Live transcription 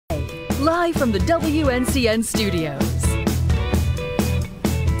live from the WNCN studios.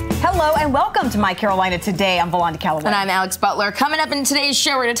 Hello and welcome to My Carolina Today. I'm Valanda Calloway. And I'm Alex Butler. Coming up in today's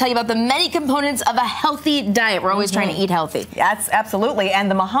show, we're going to tell you about the many components of a healthy diet. We're always trying to eat healthy. That's absolutely. And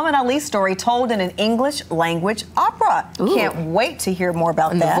the Muhammad Ali story told in an English language opera. Ooh. Can't wait to hear more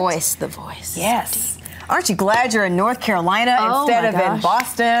about And that. The voice. Yes. Aren't you glad you're in North Carolina instead of in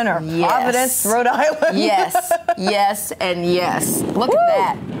Boston or Providence, Rhode Island? Yes, yes, and yes. Look at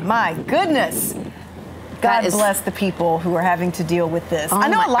that. My goodness. God bless the people who are having to deal with this. I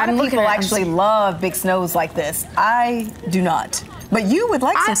know a lot of people actually love big snows like this. I do not. But you would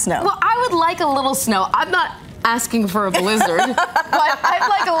like some snow. Well, I would like a little snow. I'm not asking for a blizzard, but I'd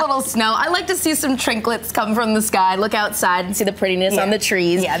like a little snow. I like to see some trinklets come from the sky, look outside and see the prettiness on the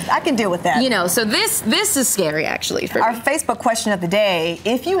trees. Yeah, I can deal with that. You know, so this is scary, actually, for Our me. Facebook question of the day,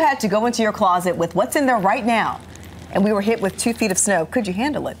 if you had to go into your closet with what's in there right now, and we were hit with 2 feet of snow, could you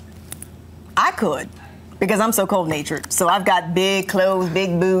handle it? I could. Because I'm so cold-natured. So I've got big clothes,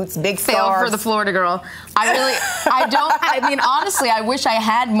 big boots, big scarves. Fail for the Florida girl. I mean, honestly, I wish I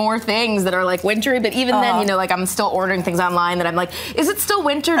had more things that are like wintry, but even then, you know, like I'm still ordering things online that I'm like, is it still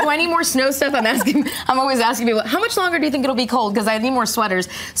winter? Do I need more snow stuff? I'm always asking people, how much longer do you think it'll be cold? Because I need more sweaters.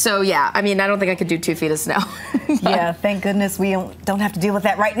 So yeah, I mean, I don't think I could do 2 feet of snow. Yeah, thank goodness we don't have to deal with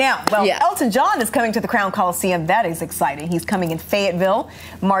that right now. Well, Elton John is coming to the Crown Coliseum. That is exciting. He's coming in Fayetteville,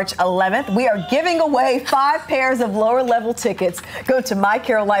 March 11th. We are giving away 5 pairs of lower level tickets. Go to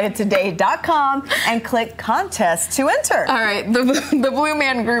mycarolinatoday.com and click contest to enter. All right. The Blue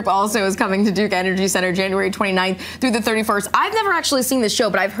Man Group also is coming to Duke Energy Center January 29th through the 31st. I've never actually seen this show,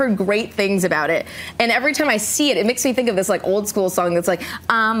 but I've heard great things about it. And every time I see it, it makes me think of this like old school song that's like,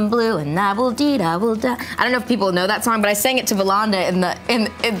 I'm blue and I will deed, I will die. I don't know if people know that song, but I sang it to Valanda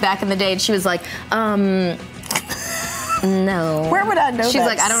back in the day, and she was like, no. Where would I know She's that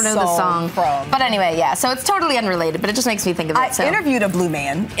like, I don't know the song from. But anyway, yeah, so it's totally unrelated, but it just makes me think of it. I interviewed a blue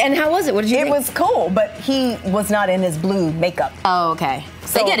man. And how was it? What did you think? It was cool, but he was not in his blue makeup. Oh, okay.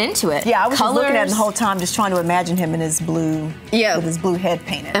 So they get into it. Yeah, I was just looking at him the whole time, just trying to imagine him in his blue, with his blue head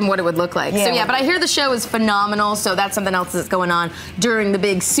painted. And what it would look like. Yeah, so yeah, but I hear the show is phenomenal, so that's something else that's going on during the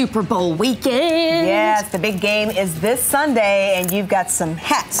big Super Bowl weekend. Yes, the big game is this Sunday, and you've got some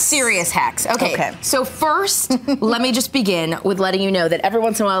hacks. Serious hacks. Okay. So first, let me just begin with letting you know that every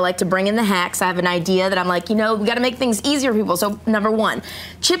once in a while I like to bring in the hacks. I have an idea that I'm like, you know, we got to make things easier for people. So number 1,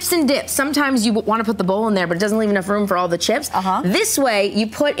 chips and dips. Sometimes you want to put the bowl in there, but it doesn't leave enough room for all the chips. This way, you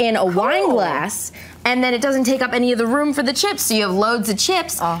put in a wine glass, and then it doesn't take up any of the room for the chips, so you have loads of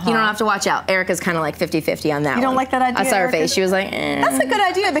chips. You don't have to watch out. Erica's kind of like 50-50 on that one. You don't like that idea, I saw her Erica? face. She was like, eh. That's a good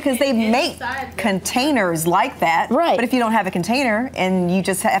idea because they make containers like that. Right. But if you don't have a container and you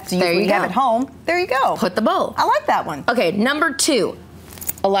just have to use what you have at home, there you go. Put the bowl. I like that one. Okay, number 2.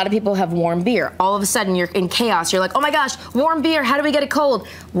 A lot of people have warm beer. All of a sudden, you're in chaos. You're like, oh my gosh, warm beer, how do we get it cold?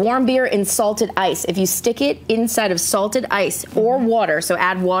 Warm beer in salted ice. If you stick it inside of salted ice or water, so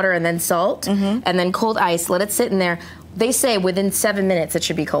add water and then salt, and then cold ice, let it sit in there. They say within 7 minutes it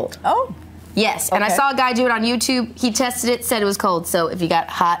should be cold. Oh. Yes, and I saw a guy do it on YouTube. He tested it, said it was cold. So if you got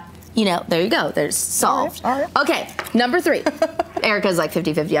hot, you know, there you go. There's solved. All right. Okay, number 3. Erica's like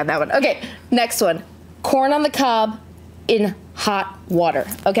 50-50 on that one. Okay, next one. Corn on the cob in hot water.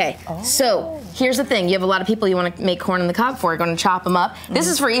 Okay, so here's the thing. You have a lot of people you want to make corn on the cob for. You're going to chop them up. This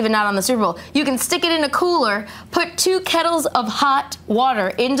is for even not on the Super Bowl. You can stick it in a cooler, put 2 kettles of hot water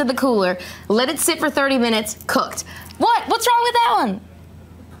into the cooler, let it sit for 30 minutes, cooked. What? What's wrong with that one?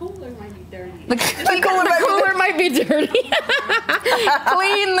 The cooler might be dirty. The cooler might be dirty.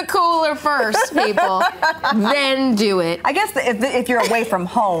 Clean the cooler first, people. Then do it. I guess if you're away from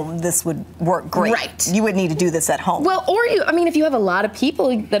home, this would work great. Right. You would need to do this at home. Well, or if you have a lot of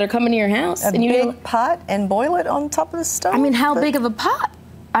people that are coming to your house. A big pot and boil it on top of the stove? I mean, how big of a pot?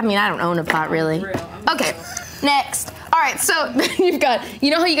 I mean, I don't own a pot, really. Okay, next. All right, so you've got,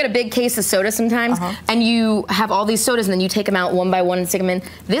 you know how you get a big case of soda sometimes, and you have all these sodas, and then you take them out one by one and stick them in?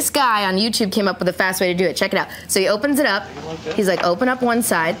 This guy on YouTube came up with a fast way to do it. Check it out. So he opens it up. He's like, open up one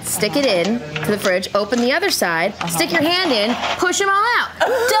side, stick it in to the fridge, open the other side, stick your hand in, push them all out.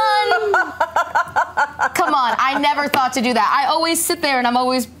 Done! Come on, I never thought to do that. I always sit there, and I'm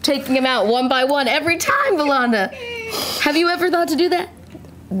always taking them out one by one every time, Valanda. Have you ever thought to do that?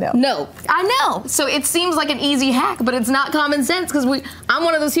 No. No. I know. So it seems like an easy hack, but it's not common sense because I'm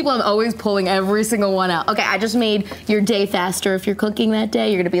one of those people, I'm always pulling every single one out. Okay, I just made your day faster. If you're cooking that day,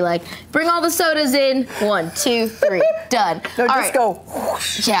 you're going to be like, bring all the sodas in. 1, 2, 3, done. So all just right. go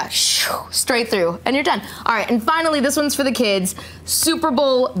whoosh. Yeah, straight through, and you're done. All right, and finally, this one's for the kids. Super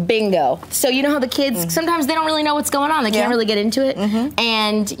Bowl bingo. So you know how the kids, sometimes they don't really know what's going on. They can't really get into it.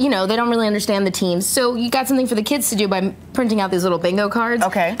 And, you know, they don't really understand the teams. So you got something for the kids to do by printing out these little bingo cards.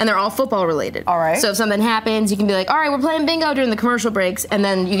 Okay. And they're all football related. All right. So if something happens, you can be like, all right, we're playing bingo during the commercial breaks, and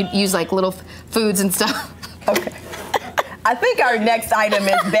then you can use like little foods and stuff. Okay. I think our next item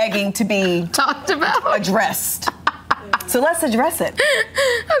is begging to be talked about. Addressed. So let's address it.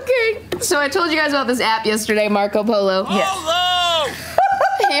 Okay. So I told you guys about this app yesterday, Marco Polo. Yes.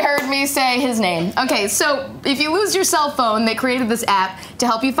 He heard me say his name. Okay, so if you lose your cell phone, they created this app to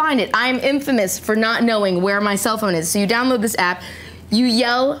help you find it. I'm infamous for not knowing where my cell phone is. So you download this app, you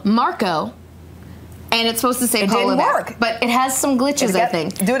yell Marco, and it's supposed to say Polo. It didn't work. But it has some glitches, I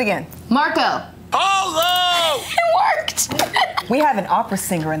think. Do it again. Marco. Polo! It worked. We have an opera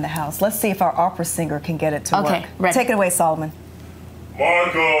singer in the house. Let's see if our opera singer can get it to work. Okay, ready. Take it away, Solomon.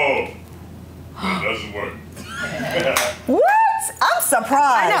 Marco! It doesn't work. What? I'm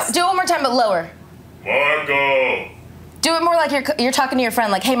surprised. I know. Do it one more time, but lower. Marco! Do it more like you're talking to your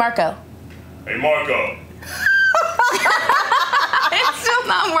friend, like, hey, Marco. Hey, Marco. It's still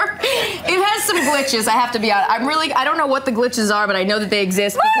not working. It has some glitches, I have to be honest. I don't know what the glitches are, but I know that they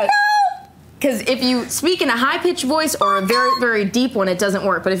exist because if you speak in a high-pitched voice or a very, very deep one, it doesn't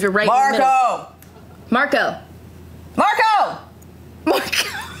work. But if you're right in the middle. Marco. Marco!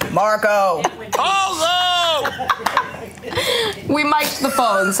 Marco. Marco! Polo! We mic'd the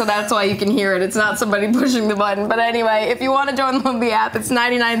phone, so that's why you can hear it. It's not somebody pushing the button. But anyway, if you want to download the app, it's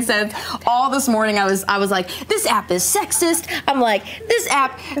 99 cents. All this morning I was like, this app is sexist. I'm like, this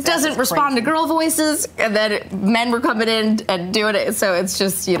app doesn't respond to girl voices. And then men were coming in and doing it. So it's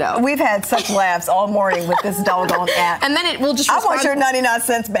just, you know. We've had such laughs all morning with this doggone app. And then it will just respond. I want your 99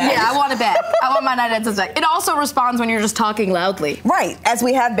 cents back. Yeah, I want it back. I want my 99 cents back. It also responds when you're just talking loudly. Right, as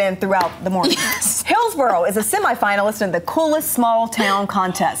we have been throughout the morning. Yes. Hillsborough is a semifinalist in the coolest small town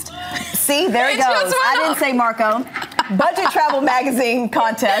contest. See, there it goes. I didn't say Marco. Budget Travel Magazine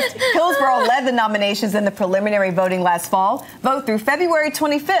contest. Hillsborough led the nominations in the preliminary voting last fall. Vote through February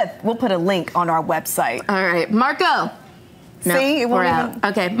 25th. We'll put a link on our website. All right, Marco. No, See, we're out.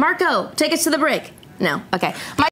 Okay, Marco, take us to the break. No, okay.